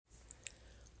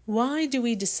Why do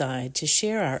we decide to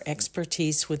share our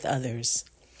expertise with others?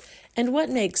 And what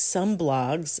makes some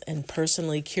blogs and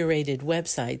personally curated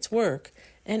websites work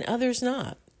and others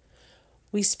not?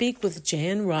 We speak with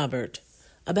Jan Robert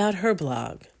about her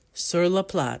blog, Sur la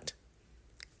Plat.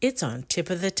 It's on tip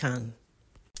of the tongue.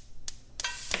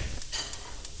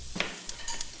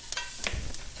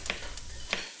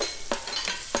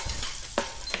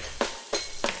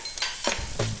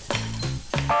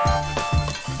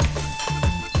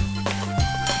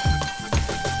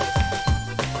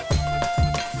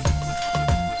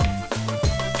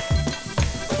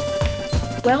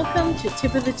 Welcome to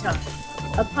Tip of the Tongue,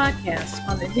 a podcast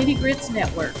on the Nitty Grits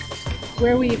Network,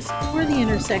 where we explore the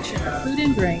intersection of food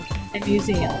and drink and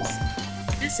museums.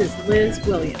 This is Liz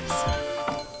Williams.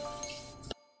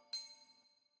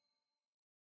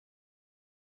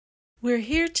 We're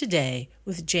here today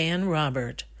with Jan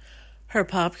Robert. Her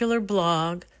popular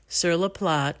blog, Sur la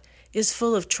Plat, is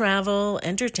full of travel,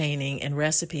 entertaining, and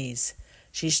recipes.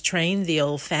 She's trained the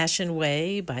old-fashioned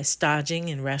way by staging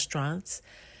in restaurants.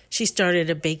 She started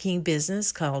a baking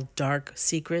business called Dark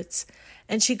Secrets,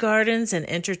 and she gardens and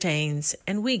entertains,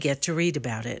 and we get to read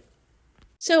about it.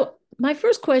 So my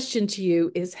first question to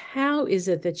you is, how is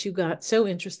it that you got so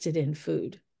interested in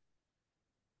food?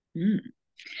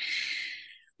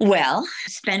 Well,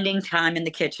 spending time in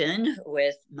the kitchen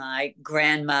with my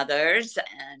grandmothers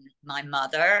and my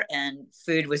mother, and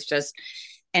food was just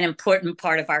an important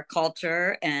part of our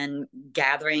culture, and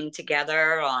gathering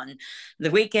together on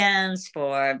the weekends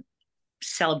for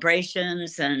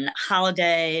celebrations and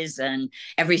holidays, and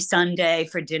every Sunday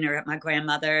for dinner at my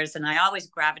grandmother's. And I always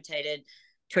gravitated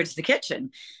towards the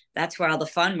kitchen. That's where all the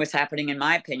fun was happening, in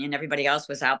my opinion. Everybody else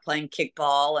was out playing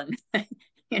kickball and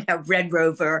Red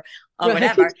Rover or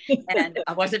whatever. And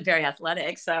I wasn't very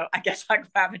athletic, so I guess I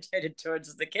gravitated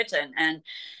towards the kitchen.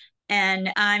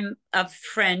 And I'm of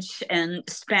French and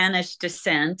Spanish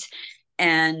descent.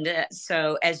 And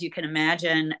so, as you can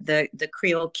imagine, the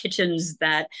Creole kitchens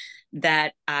that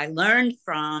I learned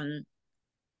from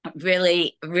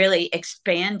really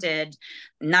expanded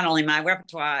not only my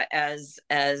repertoire as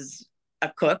a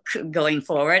cook going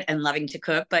forward and loving to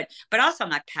cook, but also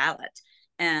my palate.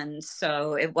 And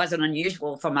so it wasn't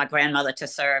unusual for my grandmother to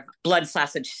serve blood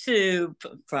sausage soup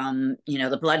from,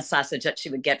 the blood sausage that she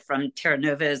would get from Terra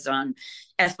Nova's on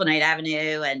Esplanade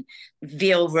Avenue, and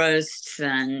veal roasts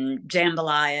and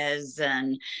jambalayas.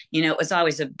 And, it was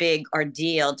always a big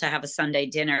ordeal to have a Sunday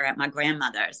dinner at my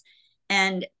grandmother's.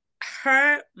 And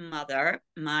her mother,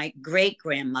 my great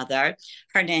grandmother,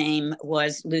 her name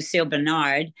was Lucille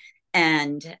Bernard,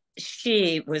 and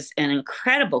she was an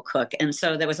incredible cook. And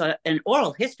so there was an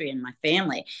oral history in my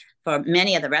family for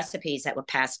many of the recipes that were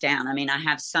passed down. I mean, I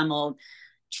have some old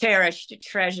cherished,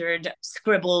 treasured,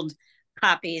 scribbled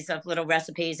copies of little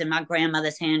recipes in my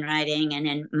grandmother's handwriting and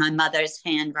in my mother's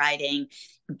handwriting.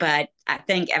 But I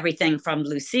think everything from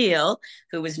Lucille,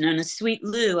 who was known as Sweet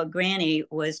Lou, a granny,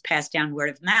 was passed down word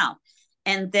of mouth.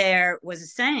 And there was a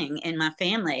saying in my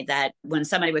family that when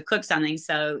somebody would cook something,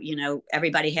 so,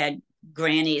 everybody had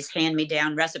Granny's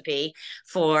hand-me-down recipe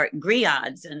for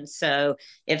griots. And so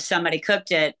if somebody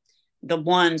cooked it, the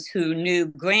ones who knew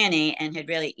Granny and had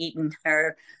really eaten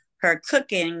her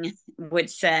cooking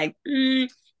would say,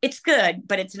 it's good,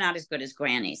 but it's not as good as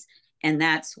Granny's. And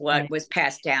that's what was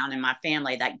passed down in my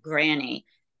family, that Granny,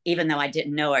 even though I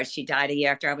didn't know her, she died a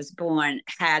year after I was born,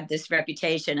 had this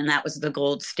reputation, and that was the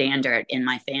gold standard in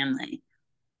my family.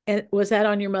 And was that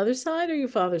on your mother's side or your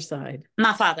father's side?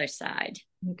 My father's side.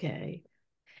 Okay.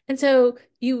 And so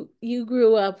you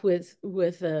grew up with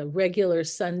a regular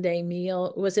Sunday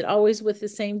meal. Was it always with the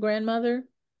same grandmother?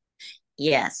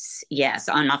 Yes,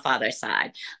 on my father's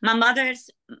side. My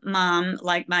mother's mom,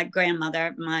 like my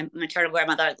grandmother, my maternal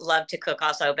grandmother, loved to cook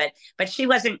also, but she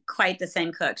wasn't quite the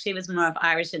same cook. She was more of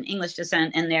Irish and English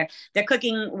descent, and their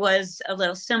cooking was a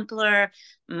little simpler.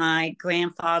 My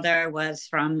grandfather was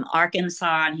from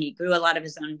Arkansas, and he grew a lot of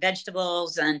his own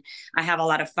vegetables, and I have a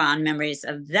lot of fond memories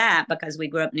of that because we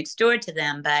grew up next door to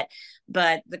them.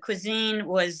 But the cuisine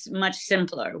was much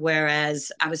simpler,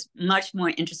 whereas I was much more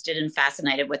interested and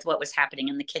fascinated with what was happening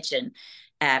in the kitchen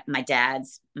at my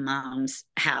dad's mom's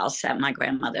house, at my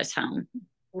grandmother's home.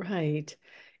 Right.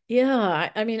 Yeah.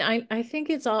 I mean, I think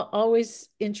it's always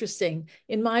interesting.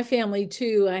 In my family,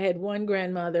 too, I had one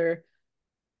grandmother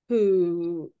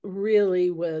who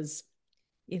really was,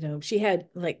 she had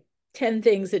like 10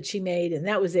 things that she made, and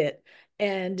that was it.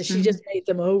 And she just made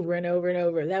them over and over and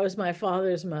over. That was my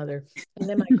father's mother. And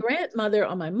then my grandmother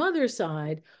on my mother's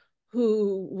side,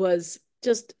 who was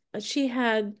just, she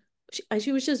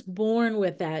was just born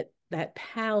with that that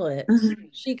palate. Mhm.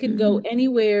 She could go Mhm.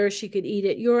 anywhere. She could eat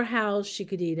at your house. She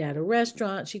could eat at a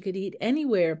restaurant. She could eat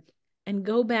anywhere and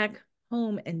go back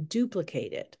home and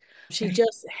duplicate it. She Right.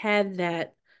 just had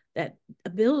that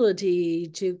ability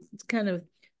to kind of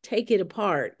take it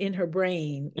apart in her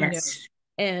brain, Yes.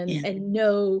 Yeah. and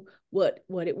know what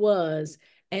it was.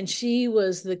 And she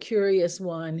was the curious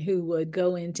one who would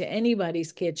go into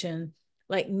anybody's kitchen,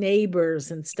 like neighbors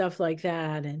and stuff like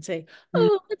that, and say,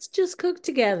 "Oh, let's just cook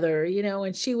together,"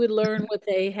 and she would learn what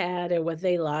they had or what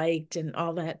they liked and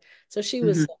all that. So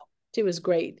Mhm. she was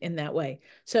great in that way.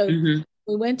 So Mhm.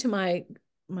 we went to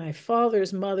my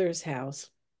father's mother's house.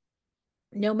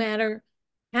 No matter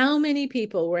how many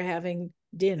people were having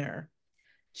dinner,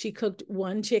 she cooked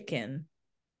one chicken.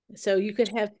 So you could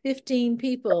have 15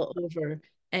 people over,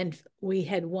 and we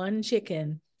had one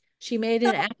chicken. She made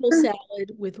an apple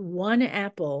salad with one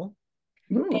apple,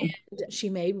 Ooh. and she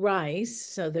made rice.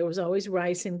 So there was always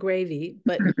rice and gravy,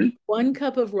 but Mhm. 1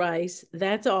 cup of rice,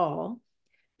 that's all.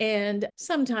 And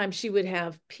sometimes she would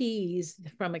have peas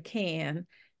from a can.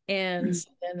 And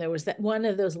then there was that one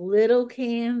of those little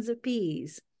cans of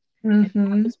peas. And that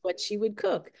Mhm. was what she would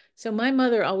cook. So my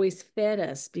mother always fed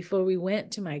us before we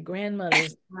went to my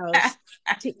grandmother's house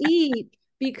to eat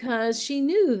because she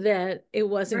knew that it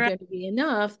wasn't Right. going to be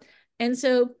enough. And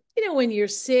so, when you're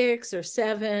 6 or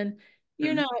 7,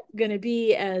 you're not going to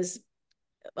be as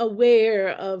aware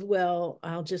of, well,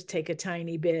 I'll just take a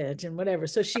tiny bit and whatever.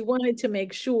 So she wanted to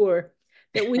make sure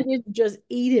that we didn't just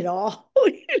eat it all,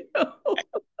 you know.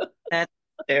 That's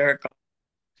hysterical.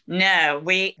 No,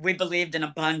 we believed in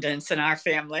abundance in our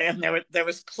family, and there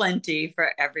was plenty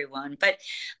for everyone. But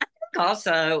I think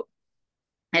also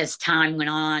as time went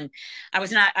on,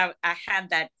 I had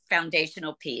that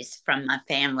foundational piece from my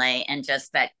family and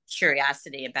just that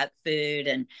curiosity about food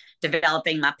and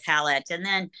developing my palate.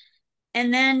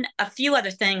 And then a few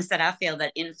other things that I feel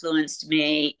that influenced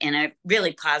me in a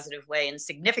really positive way and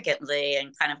significantly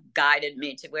and kind of guided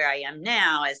me to where I am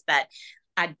now is that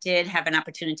I did have an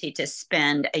opportunity to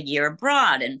spend a year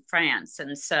abroad in France.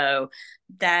 And so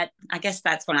that, I guess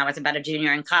that's when I was about a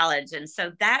junior in college. And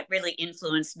so that really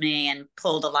influenced me and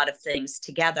pulled a lot of things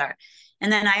together.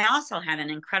 And then I also had an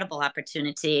incredible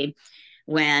opportunity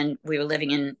when we were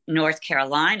living in North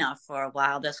Carolina for a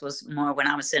while. This was more when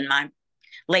I was in my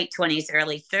late 20s,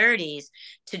 early 30s,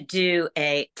 to do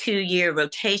a 2-year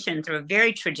rotation through a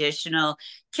very traditional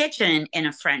kitchen in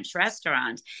a French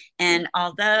restaurant. And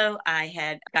although I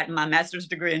had gotten my master's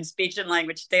degree in speech and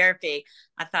language therapy,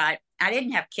 I thought I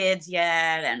didn't have kids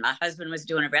yet. And my husband was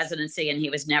doing a residency and he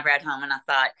was never at home. And I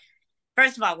thought,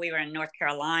 first of all, we were in North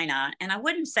Carolina, and I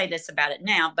wouldn't say this about it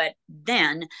now, but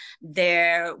then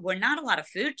there were not a lot of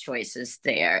food choices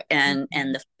there, and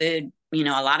the food,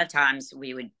 a lot of times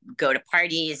we would go to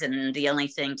parties, and the only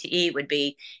thing to eat would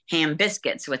be ham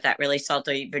biscuits with that really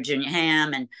salty Virginia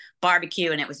ham and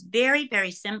barbecue, and it was very,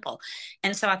 very simple.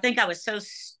 And so I think I was so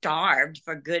starved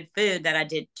for good food that I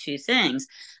did two things.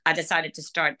 I decided to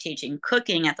start teaching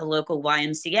cooking at the local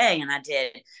YMCA, and I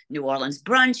did New Orleans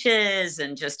brunches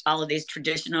and just all of these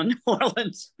traditional New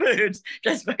Orleans foods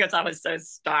just because I was so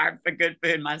starved for good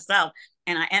food myself.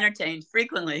 And I entertained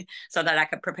frequently so that I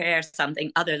could prepare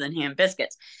something other than ham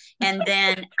biscuits. And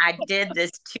then I did this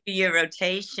 2-year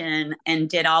rotation and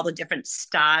did all the different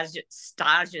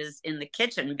stages in the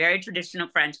kitchen, very traditional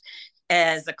French,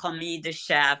 as a commis de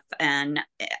chef. And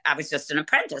I was just an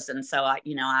apprentice. And so I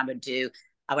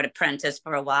would apprentice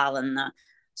for a while in the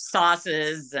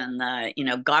sauces and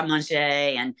the garde manger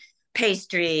and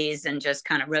pastries and just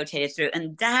kind of rotated through,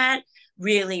 and that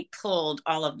really pulled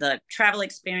all of the travel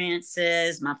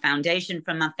experiences, my foundation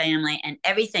from my family, and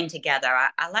everything together.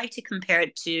 I like to compare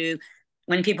it to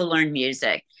when people learn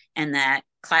music, and that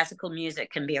classical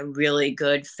music can be a really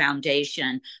good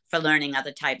foundation for learning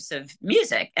other types of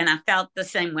music. And I felt the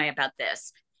same way about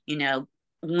this, you know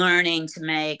learning to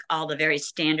make all the very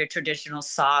standard traditional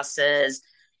sauces,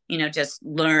 just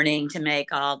learning to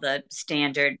make all the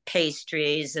standard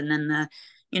pastries, and then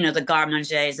the garde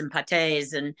mangers and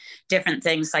pâtés and different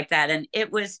things like that. And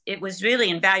it was really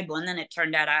invaluable. And then it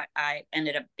turned out I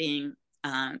ended up being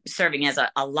serving as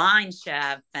a line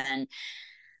chef, and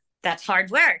that's hard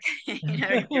work.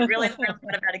 You really learn a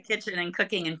lot about a kitchen and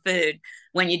cooking and food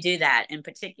when you do that, and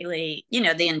particularly,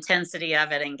 the intensity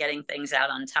of it and getting things out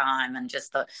on time and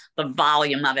just the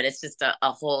volume of it. It's just a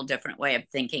whole different way of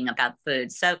thinking about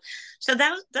food. So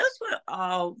those were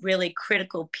all really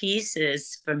critical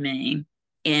pieces for me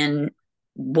in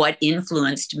what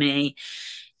influenced me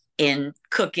in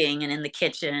cooking and in the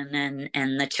kitchen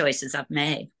and the choices I've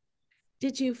made.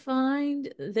 Did you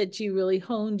find that you really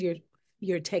honed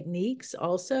your techniques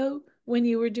also when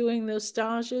you were doing those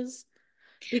stages?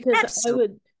 Because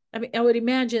Absolutely. I would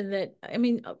imagine that,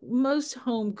 most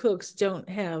home cooks don't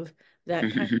have that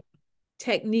kind of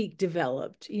technique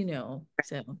developed,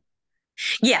 so.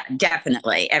 Yeah,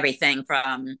 definitely. Everything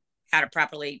from how to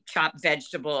properly chop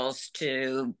vegetables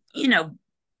to,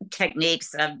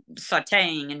 techniques of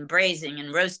sauteing and braising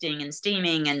and roasting and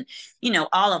steaming and,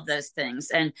 all of those things.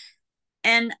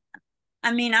 And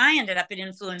I mean, I ended up, it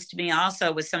influenced me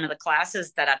also with some of the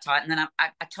classes that I taught. And then I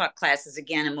taught classes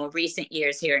again in more recent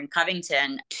years here in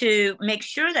Covington to make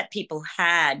sure that people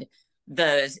had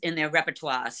those in their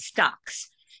repertoire stocks.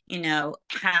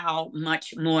 How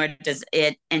much more does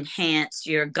it enhance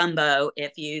your gumbo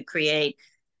if you create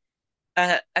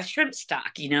a shrimp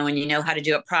stock, and you know how to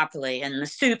do it properly, and the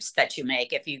soups that you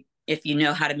make if you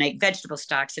know how to make vegetable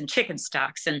stocks and chicken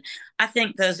stocks. And I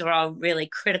think those are all really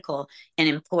critical and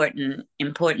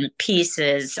important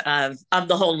pieces of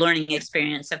the whole learning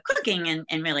experience of cooking,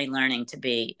 and really learning to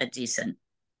be a decent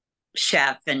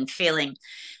chef and feeling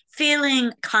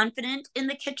confident in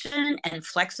the kitchen and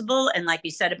flexible. And like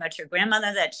you said about your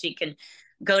grandmother, that she can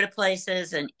go to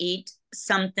places and eat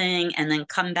something and then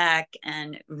come back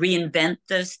and reinvent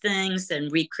those things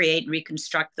and recreate and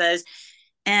reconstruct those.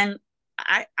 And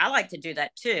I like to do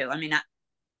that too. I mean,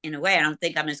 in a way, I don't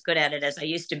think I'm as good at it as I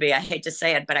used to be. I hate to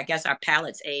say it, but I guess our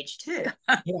palates age too.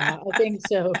 Yeah, I think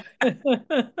so.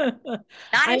 Not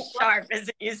I as sharp as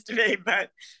it used to be, but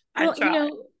I Well, try.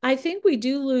 I think we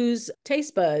do lose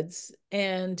taste buds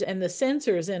and the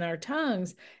sensors in our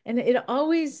tongues. And it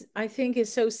always, I think,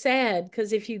 is so sad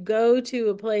because if you go to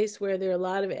a place where there are a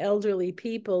lot of elderly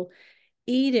people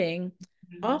eating,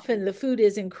 often the food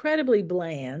is incredibly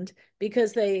bland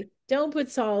because they don't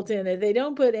put salt in it, they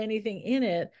don't put anything in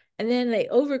it, and then they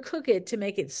overcook it to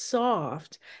make it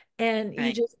soft. And you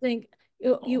Right. just think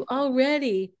you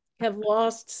already have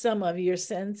lost some of your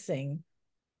sensing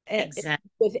Exactly.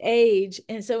 with age.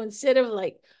 And so instead of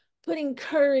like putting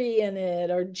curry in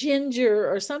it or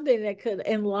ginger or something that could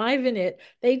enliven it,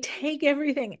 they take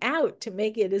everything out to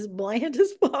make it as bland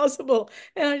as possible.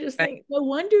 And I just think, no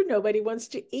wonder nobody wants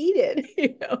to eat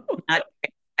it. Not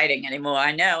exciting anymore.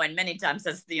 I know. And many times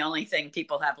that's the only thing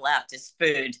people have left is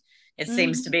food. It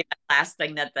seems to Mhm. be the last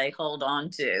thing that they hold on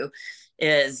to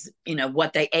is,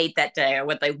 what they ate that day or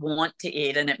what they want to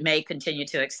eat. And it may continue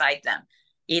to excite them.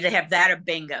 Either have that or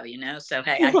bingo. So,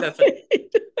 hey, I go for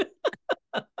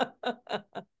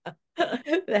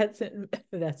That's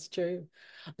that's true.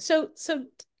 So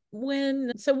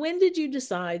when did you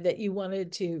decide that you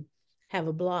wanted to have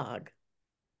a blog?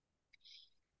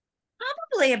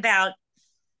 probably about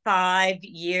 5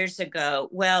 years ago.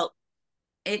 Well,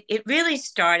 it really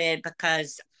started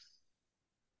because,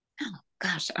 oh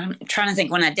gosh, I'm trying to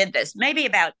think when I did this. Maybe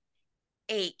about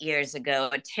 8 years ago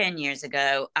or 10 years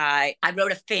ago, I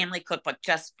wrote a family cookbook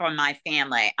just for my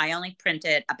family. I only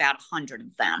printed about 100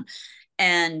 of them.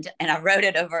 And I wrote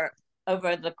it over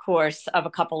the course of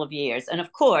a couple of years. And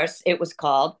of course, it was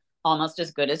called Almost as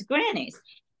Good as Granny's.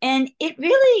 And it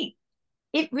really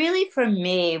for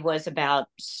me was about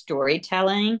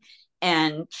storytelling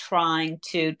and trying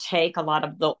to take a lot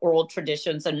of the oral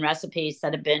traditions and recipes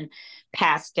that have been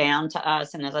passed down to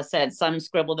us. And as I said, some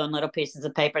scribbled on little pieces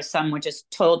of paper, some were just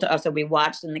told to us, or we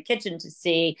watched in the kitchen to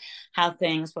see how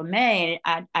things were made.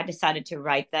 I decided to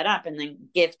write that up and then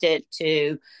gift it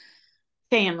to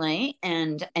family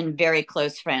and very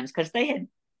close friends because they had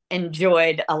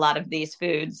enjoyed a lot of these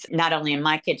foods, not only in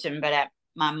my kitchen, but at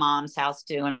my mom's house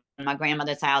too, and my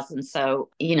grandmother's house. And so,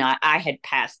 I had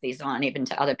passed these on even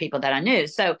to other people that I knew.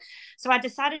 So I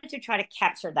decided to try to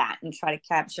capture that and try to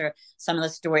capture some of the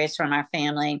stories from our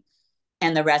family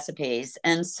and the recipes.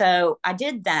 And so I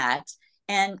did that.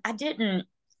 And I didn't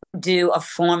do a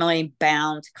formally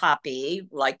bound copy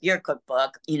like your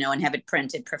cookbook, and have it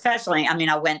printed professionally. I mean,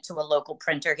 I went to a local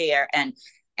printer here and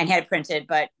had it printed,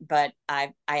 but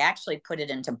I actually put it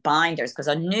into binders because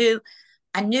I knew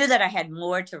that I had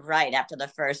more to write after the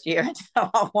first year. And so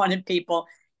I wanted people,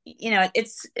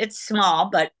 it's small,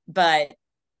 but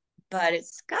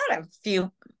it's got a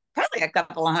few, probably a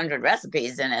couple of hundred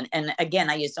recipes in it. And again,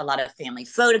 I used a lot of family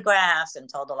photographs and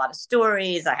told a lot of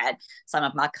stories. I had some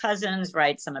of my cousins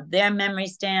write some of their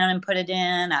memories down and put it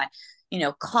in. I,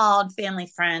 called family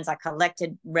friends. I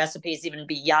collected recipes even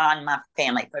beyond my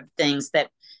family for things that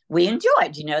we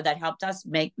enjoyed, that helped us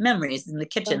make memories in the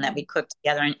kitchen that we cooked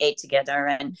together and ate together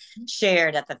and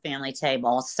shared at the family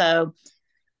table. So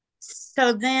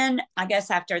then I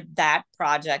guess after that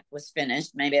project was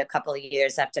finished, maybe a couple of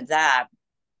years after that,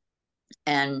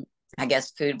 and I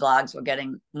guess food blogs were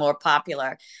getting more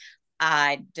popular,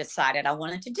 I decided I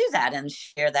wanted to do that and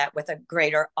share that with a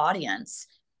greater audience.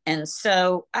 And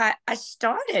so I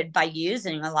started by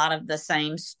using a lot of the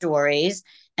same stories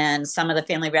and some of the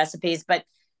family recipes. But,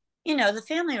 the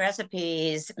family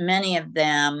recipes, many of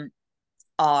them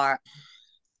are,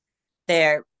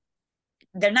 they're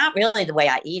not really the way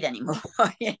I eat anymore.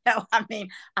 I mean,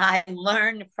 I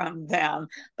learn from them,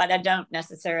 but I don't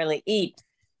necessarily eat,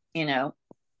 you know,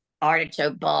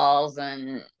 artichoke balls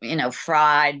and,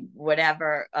 fried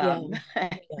whatever, Yeah.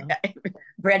 Yeah.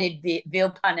 breaded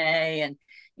veal pane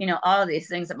and, all of these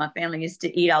things that my family used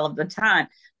to eat all of the time.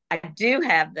 I do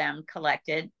have them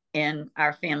collected in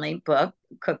our family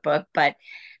cookbook, but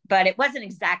it wasn't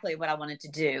exactly what I wanted to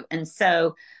do. And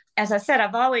so, as I said,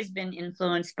 I've always been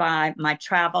influenced by my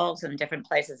travels and different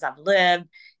places I've lived.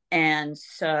 And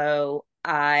so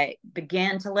I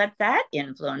began to let that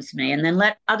influence me and then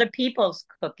let other people's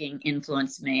cooking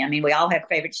influence me. I mean, we all have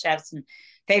favorite chefs and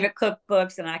favorite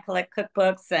cookbooks, and I collect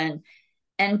cookbooks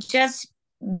and just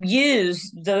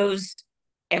use those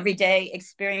everyday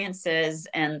experiences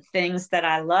and things that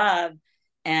I love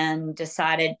and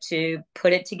decided to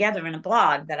put it together in a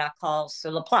blog that I call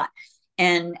Sur le Plat.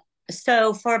 And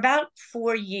so for about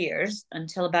 4 years,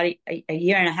 until about a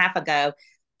year and a half ago,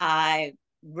 I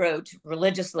wrote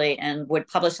religiously and would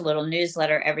publish a little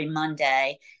newsletter every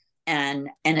Monday. And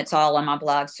it's all on my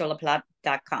blog,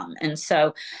 surleplat.com. And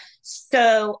so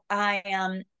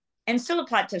I and sur le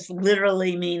plat just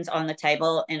literally means on the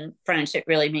table. In French, it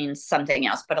really means something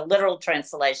else, but a literal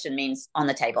translation means on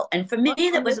the table. And for me,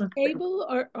 that was important. Table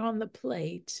or on the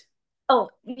plate? Oh,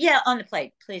 yeah, on the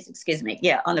plate. Please excuse me.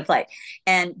 Yeah, on the plate.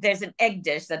 And there's an egg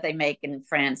dish that they make in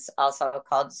France also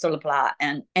called sur le plat.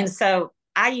 And so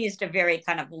I used a very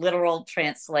kind of literal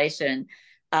translation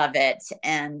of it.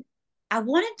 And I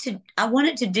wanted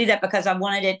to do that because I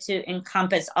wanted it to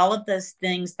encompass all of those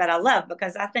things that I love,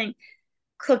 because I think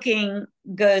cooking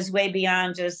goes way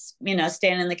beyond just,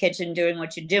 standing in the kitchen doing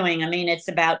what you're doing. I mean, it's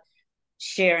about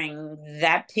sharing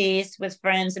that piece with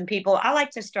friends and people. I like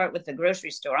to start with the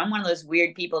grocery store. I'm one of those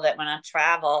weird people that when I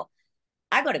travel,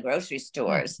 I go to grocery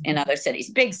stores in other cities,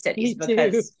 big cities,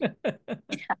 because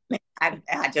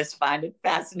I just find it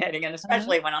fascinating. And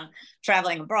especially when I'm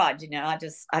traveling abroad, I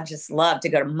just love to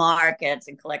go to markets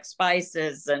and collect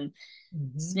spices and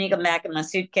sneak them back in my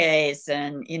suitcase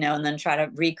and, and then try to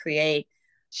recreate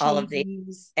all of the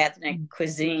ethnic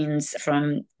cuisines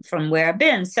from where I've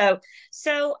been. So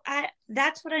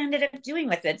that's what I ended up doing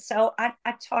with it. So I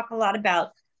talk a lot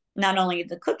about not only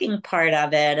the cooking part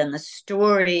of it and the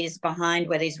stories behind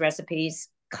where these recipes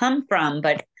come from,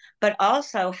 but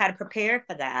also how to prepare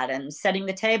for that and setting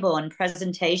the table and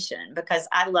presentation, because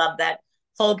I love that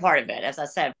whole part of it. As I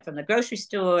said, from the grocery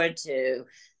store to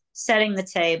setting the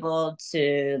table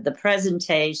to the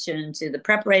presentation to the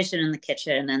preparation in the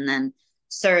kitchen, and then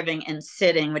serving and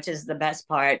sitting, which is the best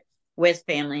part, with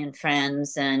family and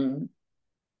friends and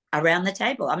around the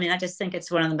table. I mean, I just think it's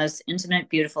one of the most intimate,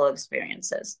 beautiful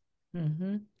experiences.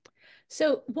 Mm-hmm.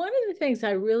 So one of the things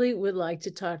I really would like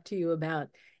to talk to you about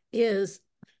is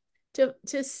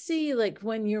to see, like,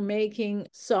 when you're making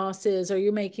sauces or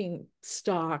you're making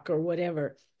stock or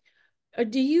whatever, or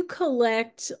do you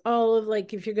collect all of,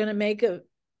 like, if you're going to make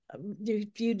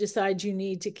if you decide you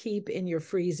need to keep in your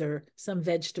freezer some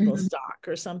vegetable stock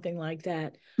or something like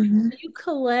that, do you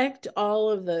collect all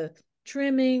of the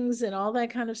trimmings and all that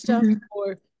kind of stuff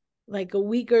for like a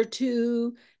week or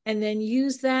two and then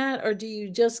use that, or do you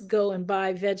just go and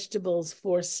buy vegetables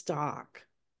for stock?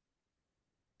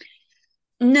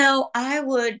 No, I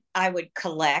would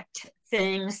collect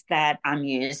things that I'm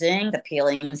using, the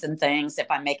peelings and things, if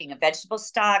I'm making a vegetable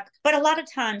stock, but a lot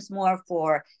of times more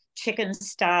for chicken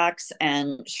stocks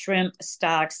and shrimp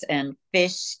stocks and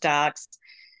fish stocks.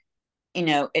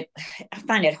 I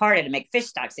find it harder to make fish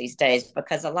stocks these days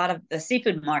because a lot of the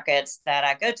seafood markets that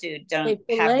I go to don't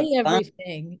They have the fillet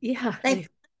everything. Yeah.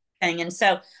 And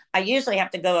so I usually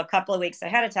have to go a couple of weeks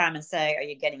ahead of time and say, are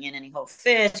you getting in any whole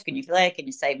fish? Can you fillet? Can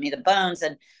you save me the bones?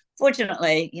 And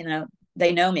fortunately,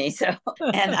 they know me. So,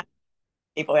 and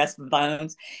people ask for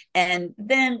bones. And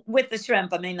then with the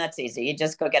shrimp, I mean, that's easy. You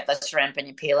just go get the shrimp and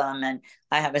you peel them. And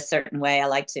I have a certain way I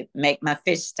like to make my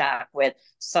fish stock with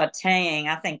sauteing.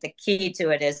 I think the key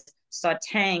to it is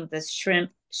sauteing the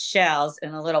shrimp shells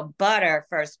in a little butter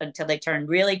first until they turn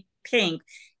really pink,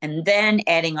 and then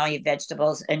adding all your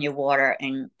vegetables and your water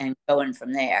and going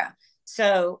from there.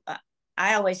 So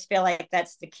I always feel like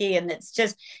that's the key. And it's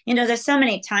just, there's so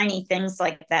many tiny things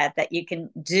like that you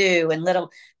can do, and little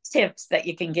tips that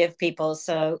you can give people.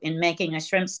 So in making a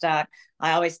shrimp stock,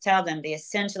 I always tell them the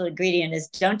essential ingredient is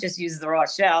don't just use the raw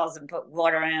shells and put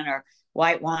water in or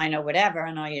white wine or whatever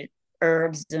and all your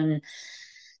herbs and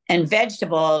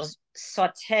vegetables.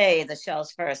 saute the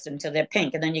shells first until they're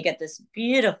pink, and then you get this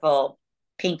beautiful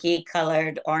pinky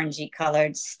colored, orangey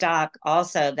colored stock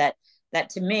also that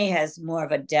to me has more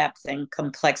of a depth and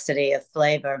complexity of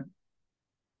flavor.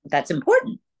 That's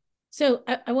important. So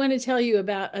I want to tell you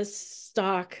about a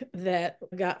stock that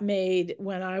got made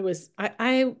when I was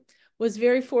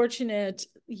very fortunate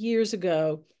years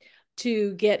ago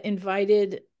to get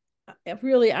invited.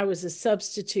 Really, I was a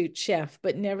substitute chef,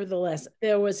 but nevertheless,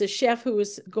 there was a chef who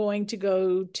was going to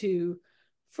go to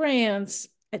France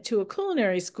to a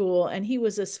culinary school, and he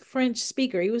was a French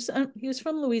speaker. He was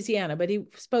from Louisiana, but he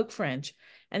spoke French,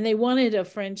 and they wanted a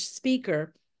French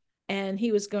speaker, and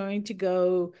he was going to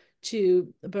go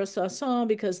to Besançon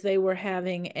because they were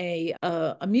having a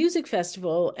music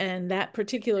festival, and that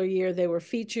particular year they were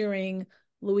featuring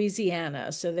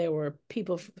Louisiana. So there were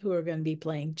people who were going to be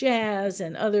playing jazz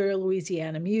and other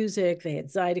Louisiana music. They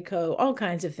had Zydeco, all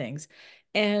kinds of things.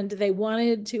 And they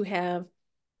wanted to have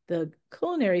the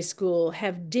culinary school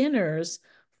have dinners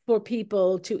for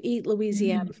people to eat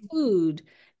Louisiana food.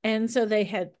 And so they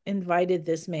had invited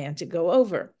this man to go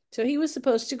over. So he was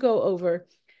supposed to go over.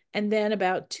 And then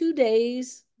about 2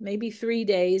 days, maybe 3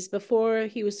 days before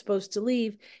he was supposed to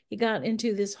leave, he got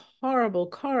into this horrible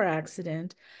car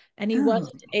accident and he Oh.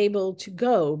 wasn't able to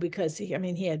go because I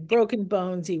mean, he had broken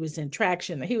bones. He was in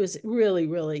traction. He was really,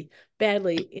 really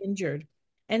badly injured.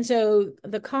 And so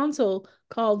the consul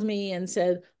called me and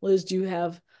said, Liz, do you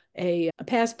have a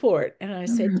passport? And I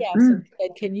said, yes. And he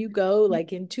said, can you go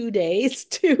like in 2 days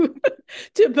to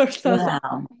Besançon?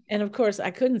 Wow. And of course,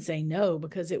 I couldn't say no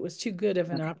because it was too good of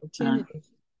an opportunity.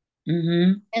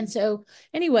 Mm-hmm. And so,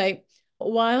 anyway,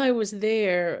 while I was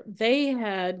there, they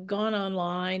had gone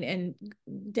online and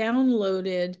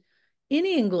downloaded in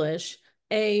English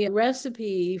a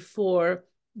recipe for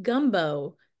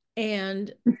gumbo.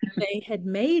 And they had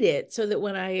made it so that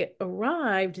when I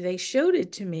arrived, they showed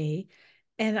it to me.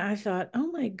 And I thought,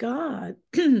 oh my God.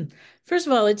 First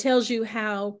of all, it tells you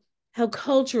how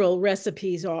cultural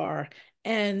recipes are,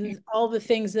 and all the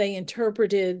things they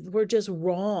interpreted were just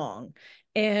wrong.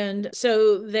 And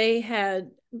so they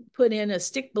had put in a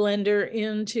stick blender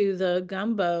into the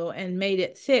gumbo and made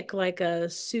it thick like a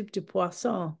soup de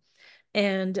poisson.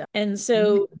 And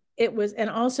so it was, and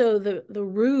also the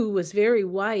roux was very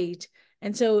white.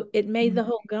 And so it made the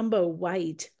whole gumbo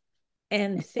white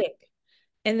and thick.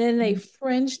 And then they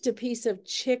Frenched a piece of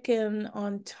chicken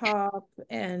on top,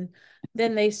 and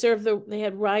then they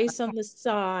had rice on the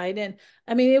side. And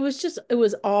I mean, it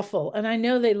was awful. And I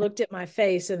know they looked at my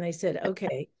face and they said,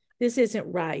 okay, this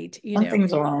isn't right.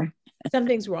 Something's wrong.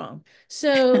 Something's wrong.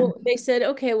 So they said,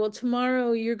 okay, well,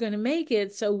 tomorrow you're going to make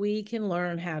it so we can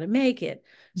learn how to make it.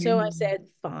 So I said,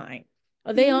 fine.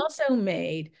 They also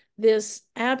made this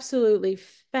absolutely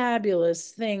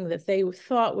fabulous thing that they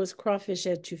thought was crawfish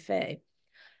etouffee.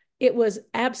 It was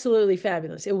absolutely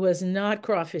fabulous. It was not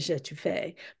crawfish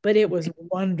etouffee, but it was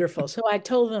wonderful. So I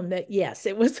told them that yes,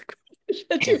 it was crawfish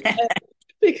etouffee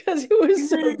because it was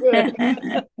so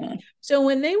good. So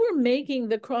when they were making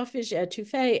the crawfish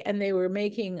etouffee and they were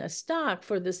making a stock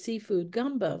for the seafood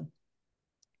gumbo,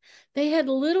 they had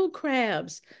little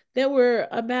crabs that were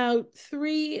about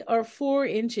 3 or 4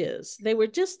 inches. They were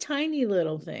just tiny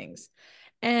little things.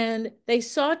 And they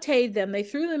sauteed them. They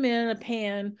threw them in a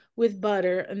pan with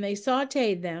butter and they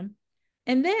sauteed them.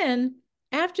 And then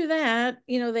after that,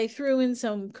 they threw in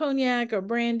some cognac or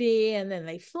brandy and then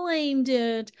they flamed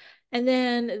it. And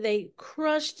then they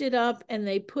crushed it up and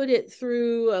they put it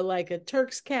through like a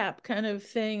Turk's cap kind of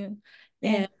thing,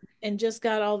 Yeah. and just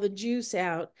got all the juice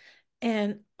out.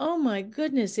 And oh my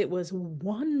goodness, it was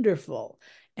wonderful.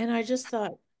 And I just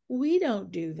thought, we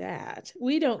don't do that.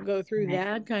 We don't go through Right.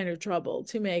 that kind of trouble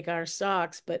to make our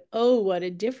stocks, but oh, what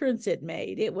a difference it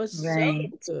made. It was so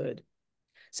Right. good.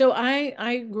 So I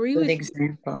agree Good with you.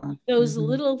 example. Those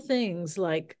little things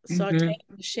like Mm-hmm. sauteing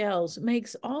the shells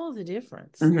makes all the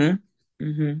difference. Mm-hmm.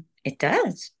 Mm-hmm. It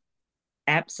does.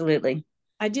 Absolutely.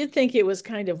 I did think it was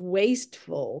kind of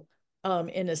wasteful,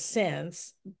 in a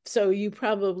sense. So you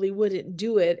probably wouldn't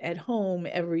do it at home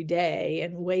every day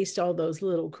and waste all those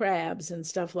little crabs and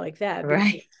stuff like that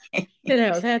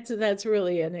because Right. that's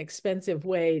really an expensive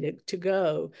way to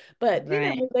go. But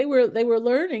Right. they were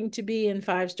learning to be in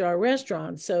five-star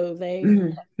restaurants, so they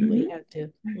Mm-hmm. probably had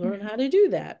to learn how to do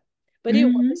that. But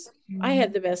Mm-hmm. I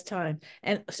had the best time.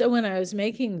 And so when I was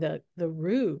making the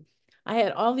roux, I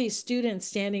had all these students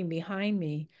standing behind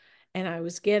me, and I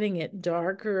was getting it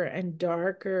darker and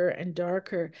darker and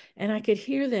darker. And I could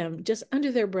hear them just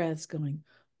under their breaths going,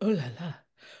 oh la la,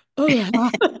 oh la la.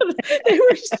 They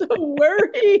were so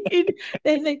worried.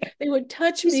 They would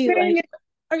touch me like,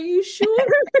 are you sure?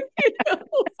 You know?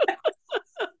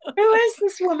 Who is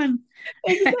this woman?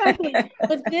 Exactly.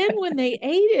 But then when they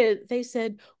ate it, they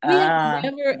said, we have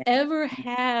never Yeah. ever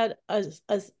had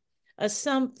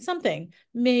something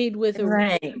made with a roux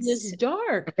Right. this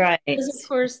dark. Because of Right.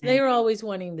 course they Right. were always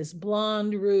wanting this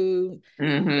blonde roux,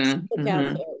 Mm-hmm. took out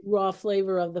Mm-hmm. the raw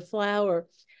flavor of the flour.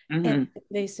 And Mm-hmm.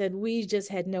 they said, we just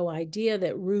had no idea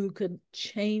that roux could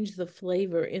change the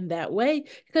flavor in that way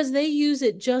because they use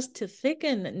it just to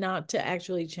thicken, not to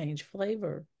actually change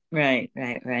flavor. Right.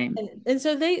 Right. Right. And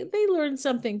so they learned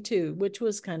something too, which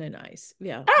was kind of nice.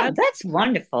 Yeah. Oh, that's I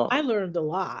wonderful. learned a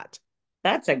lot.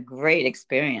 That's a great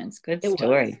experience. Good It was.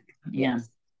 story. Yeah. Yes.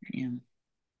 Yeah.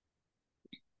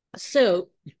 So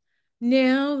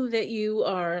now that you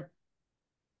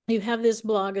have this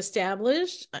blog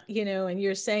established, and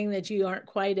you're saying that you aren't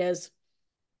quite as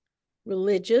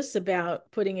religious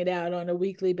about putting it out on a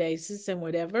weekly basis and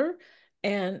whatever.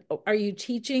 And are you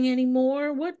teaching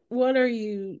anymore? What are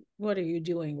you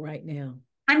doing right now?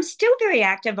 I'm still very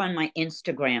active on my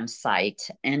Instagram site,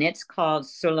 and it's called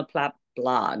Sur le Plat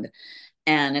blog,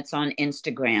 and it's on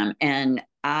Instagram. And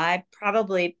I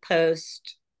probably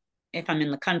post, if I'm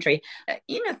in the country, 3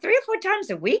 or 4 times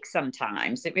a week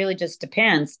sometimes. It really just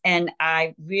depends. And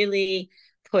I really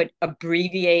put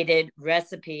abbreviated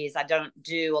recipes. I don't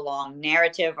do a long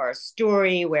narrative or a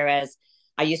story, whereas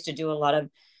I used to do a lot of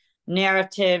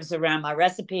narratives around my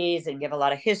recipes and give a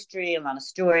lot of history, a lot of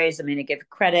stories. I mean, I give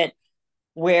credit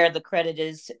where the credit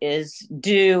is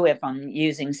due, if I'm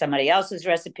using somebody else's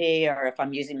recipe or if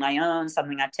I'm using my own,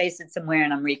 something I tasted somewhere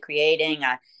and I'm recreating.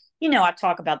 I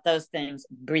talk about those things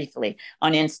briefly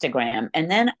on Instagram.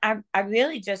 And then I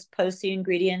really just post the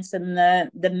ingredients and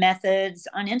the methods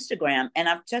on Instagram. And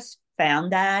I've just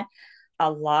found that a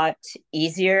lot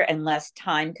easier and less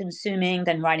time consuming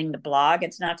than writing the blog.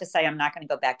 It's not to say I'm not going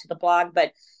to go back to the blog,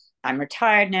 but I'm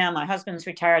retired now. My husband's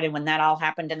retired. And when that all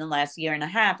happened in the last year and a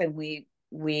half, and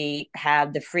we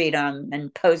had the freedom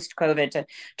and post COVID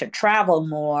to travel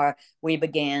more, we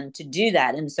began to do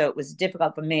that. And so it was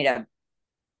difficult for me to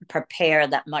prepare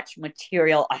that much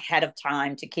material ahead of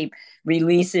time to keep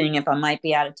releasing if I might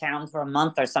be out of town for a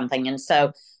month or something. And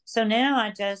so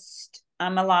now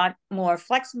I'm a lot more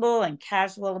flexible and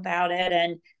casual about it,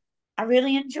 and I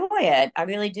really enjoy it. I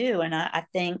really do. And I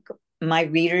think my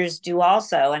readers do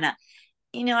also. And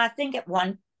I think at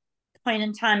one point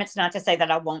in time, it's not to say that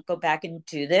I won't go back and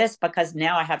do this, because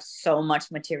now I have so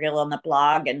much material on the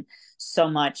blog and so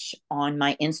much on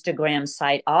my Instagram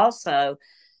site also.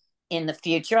 In the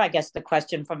future, I guess the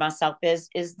question for myself is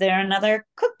there another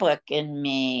cookbook in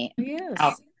me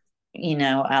out,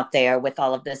 Yes. out there with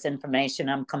all of this information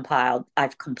I've compiled.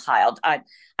 I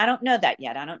don't know that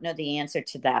yet. I don't know the answer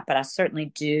to that, but I certainly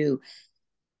do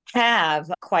have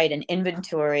quite an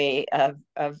inventory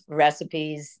of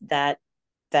recipes that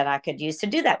I could use to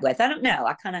do that with. I don't know.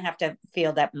 I kind of have to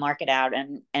feel that market out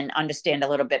and understand a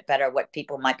little bit better what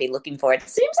people might be looking for. It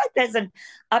seems like there's an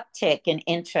uptick in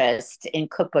interest in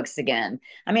cookbooks again.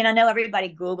 I mean, I know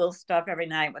everybody Googles stuff every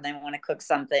night when they want to cook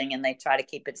something and they try to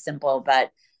keep it simple,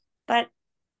 but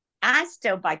I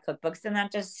still buy cookbooks, and I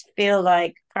just feel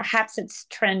like perhaps it's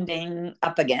trending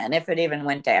up again, if it even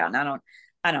went down.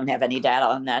 I don't have any data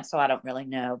on that, so I don't really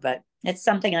know, but it's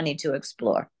something I need to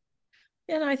explore.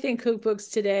 And I think cookbooks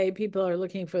today, people are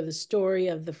looking for the story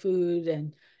of the food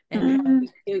and Mm-hmm.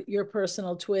 your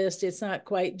personal twist. It's not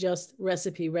quite just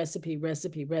recipe, recipe,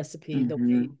 recipe, recipe the way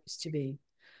Mm-hmm. it used to be.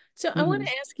 So I want Mm-hmm.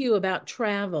 to ask you about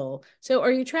travel. So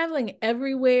are you traveling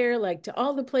everywhere, like to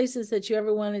all the places that you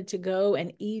ever wanted to go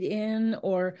and eat in,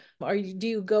 or do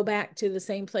you go back to the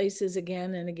same places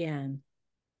again and again?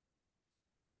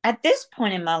 At this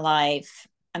point in my life,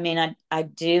 I mean, I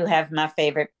do have my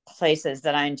favorite places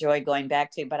that I enjoy going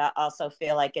back to, but I also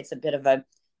feel like it's a bit of a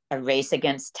race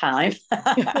against time.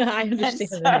 I And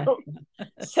understand that.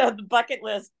 so the bucket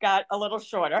list got a little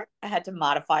shorter. I had to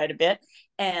modify it a bit.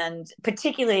 And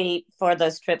particularly for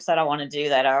those trips that I want to do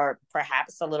that are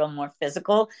perhaps a little more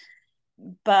physical.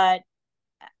 But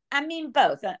I mean,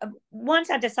 both. Once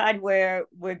I decide where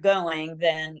we're going,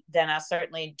 then I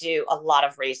certainly do a lot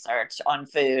of research on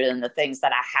food and the things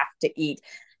that I have to eat.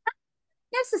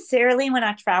 Necessarily, when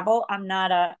I travel, I'm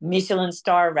not a Michelin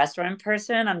star restaurant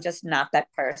person. I'm just not that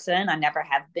person. I never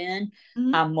have been.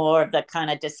 Mhm. I'm more of the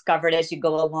kind of discovered as you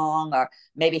go along, or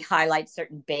maybe highlight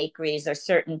certain bakeries or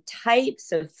certain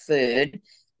types of food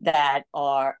that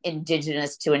are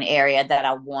indigenous to an area that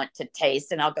I want to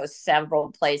taste. And I'll go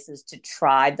several places to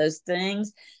try those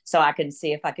things so I can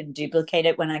see if I can duplicate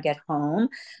it when I get home.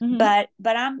 Mhm. But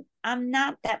I'm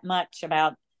not that much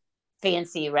about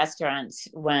fancy restaurants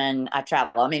when I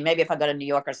travel. I mean, maybe if I go to New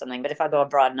York or something, but if I go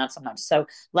abroad, not so much. So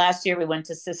last year we went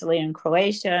to Sicily and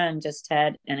Croatia and just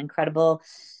had an incredible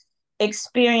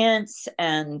experience.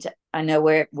 And I know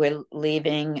we're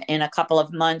leaving in a couple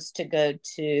of months to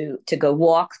go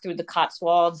walk through the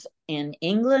Cotswolds in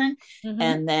England,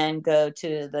 and then go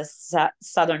to the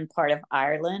southern part of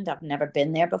Ireland. I've never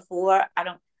been there before.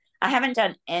 I haven't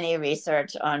done any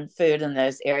research on food in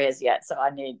those areas yet, so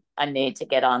I need to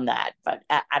get on that. But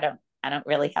I don't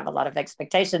really have a lot of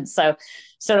expectations, so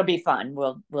it'll be fun.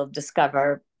 We'll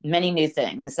discover many new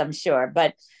things, I'm sure.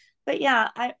 But yeah,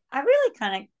 I really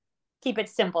kind of keep it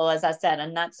simple, as I said,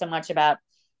 and not so much about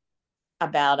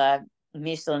a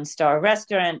Michelin star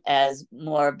restaurant as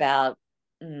more about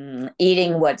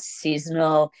eating what's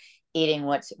seasonal, eating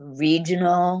what's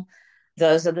regional.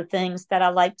 Those are the things that I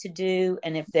like to do.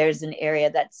 And if there's an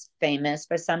area that's famous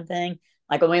for something,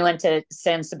 like when we went to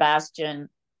San Sebastian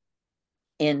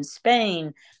in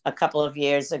Spain a couple of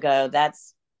years ago,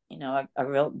 that's, a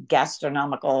real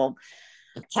gastronomical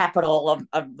capital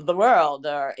of the world,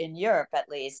 or in Europe at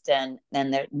least. And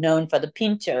they're known for the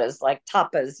pinchos, like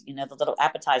tapas, the little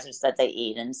appetizers that they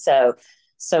eat. And so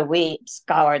we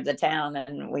scoured the town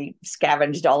and we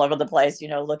scavenged all over the place,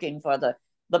 looking for the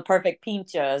perfect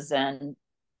pinchos. And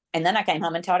then I came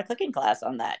home and taught a cooking class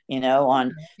on that,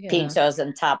 on pinchos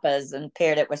and tapas, and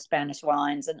paired it with Spanish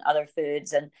wines and other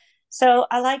foods. And so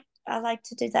I like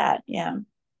to do that. Yeah.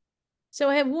 So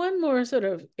I have one more sort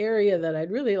of area that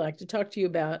I'd really like to talk to you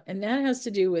about, and that has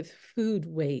to do with food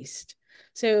waste.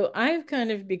 So I've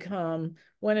kind of become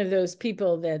one of those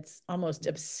people that's almost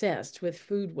obsessed with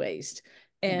food waste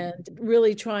and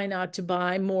really try not to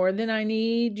buy more than I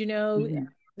need.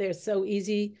 They're so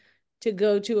easy to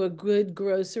go to a good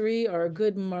grocery or a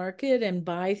good market and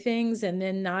buy things and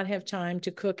then not have time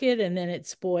to cook it, and then it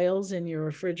spoils in your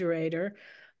refrigerator.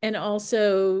 And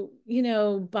also,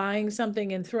 buying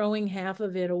something and throwing half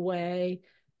of it away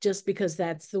just because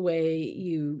that's the way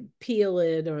you peel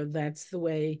it or that's the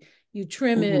way you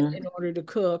trim it in order to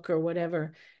cook or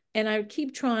whatever. And I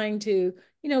keep trying to,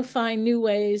 find new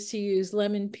ways to use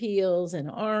lemon peels and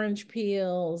orange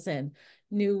peels, and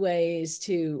new ways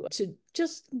to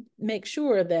just make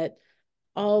sure that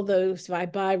all those, if I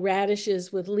buy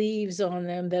radishes with leaves on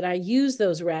them, that I use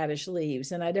those radish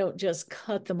leaves and I don't just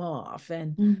cut them off,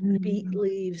 and beet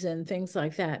leaves and things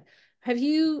like that. Have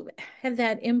you had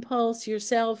that impulse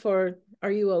yourself, or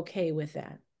are you okay with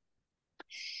that?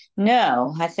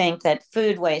 No, I think that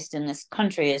food waste in this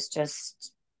country is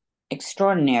just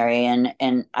extraordinary.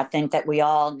 And I think that we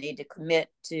all need to commit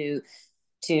to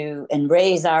and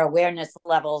raise our awareness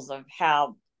levels of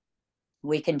how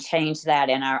we can change that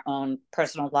in our own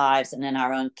personal lives and in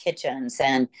our own kitchens.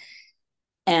 And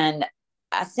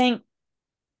I think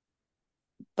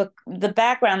the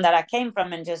background that I came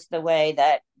from, and just the way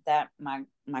that my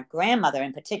grandmother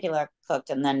in particular cooked,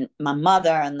 and then my mother,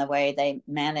 and the way they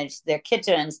managed their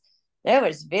kitchens, there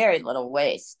was very little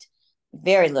waste.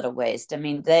 Very little waste. I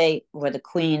mean, they were the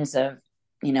queens of,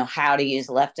 how to use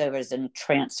leftovers and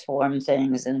transform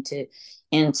things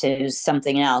into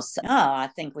something else. Oh, I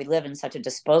think we live in such a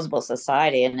disposable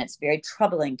society, and it's very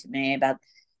troubling to me about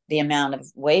the amount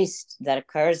of waste that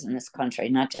occurs in this country,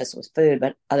 not just with food,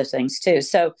 but other things too.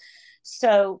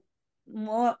 So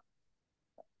more,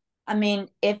 I mean,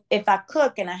 if I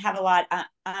cook and I have a lot,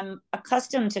 I'm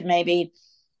accustomed to maybe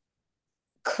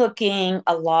cooking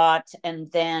a lot,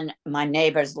 and then my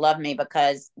neighbors love me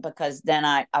because then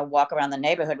I walk around the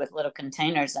neighborhood with little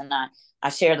containers, and I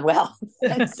share the wealth.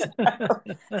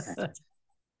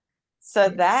 So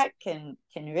that can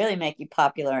really make you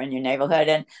popular in your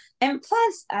neighborhood. And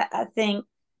plus I think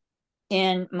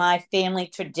in my family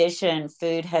tradition,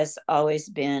 food has always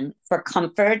been for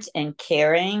comfort and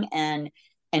caring and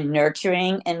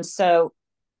nurturing. And so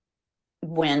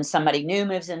when somebody new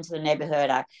moves into the neighborhood,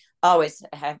 I always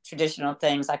have traditional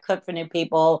things. I cook for new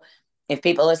people. If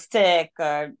people are sick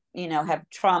or, have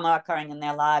trauma occurring in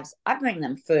their lives, I bring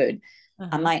them food.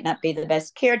 I might not be the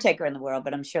best caretaker in the world,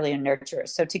 but I'm surely a nurturer.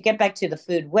 So to get back to the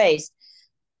food waste,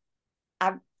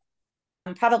 I'm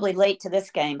probably late to this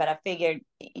game, but I figured,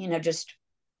 just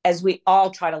as we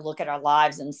all try to look at our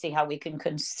lives and see how we can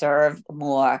conserve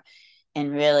more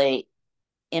and really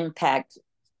impact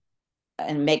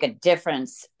and make a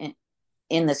difference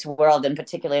in this world, and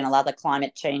particularly in a lot of the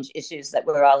climate change issues that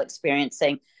we're all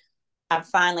experiencing, I've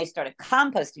finally started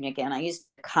composting again. I used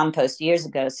to compost years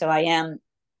ago. So I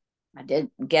did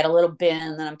get a little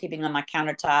bin that I'm keeping on my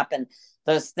countertop, and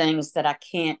those things that I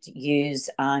can't use,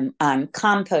 I'm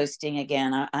composting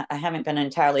again. I haven't been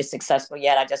entirely successful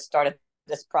yet. I just started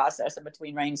this process in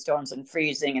between rainstorms and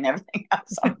freezing and everything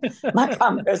else. So my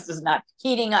compost is not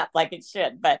heating up like it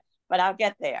should, but I'll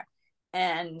get there.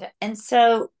 And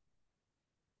so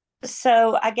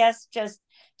I guess just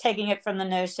taking it from the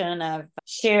notion of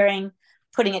sharing,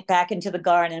 putting it back into the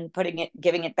garden,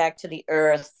 giving it back to the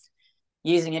earth,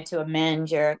 using it to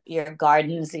amend your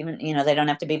gardens. Even, they don't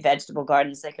have to be vegetable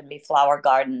gardens; they can be flower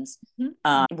gardens,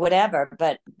 whatever.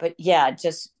 But yeah,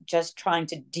 just trying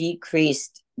to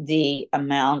decrease the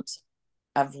amount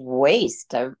of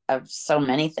waste of so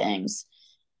many things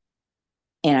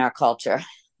in our culture.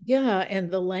 Yeah, and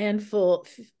the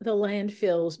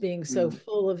landfills being so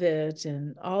full of it,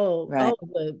 and all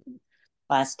the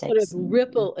plastics, sort of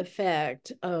ripple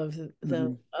effect of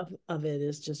of it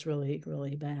is just really,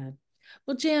 really bad.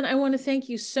 Well, Jan, I want to thank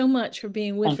you so much for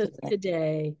being with us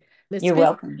today. You're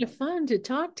welcome. It's been fun to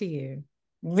talk to you.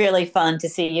 Really fun to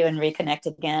see you and reconnect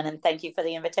again. And thank you for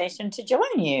the invitation to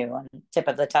join you on Tip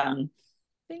of the Tongue.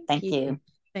 Thank you.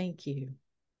 Thank you.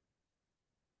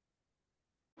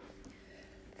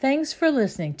 Thanks for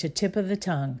listening to Tip of the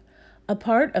Tongue, a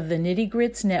part of the Nitty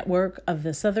Grits network of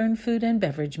the Southern Food and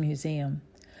Beverage Museum.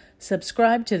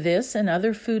 Subscribe to this and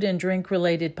other food and drink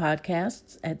related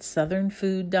podcasts at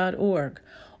southernfood.org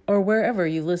or wherever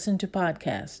you listen to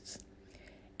podcasts.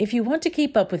 If you want to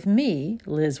keep up with me,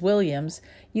 Liz Williams,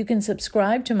 you can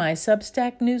subscribe to my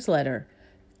Substack newsletter,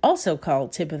 also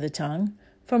called Tip of the Tongue,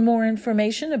 for more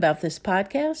information about this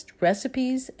podcast,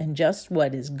 recipes, and just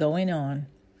what is going on.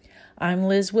 I'm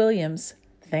Liz Williams.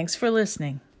 Thanks for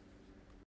listening.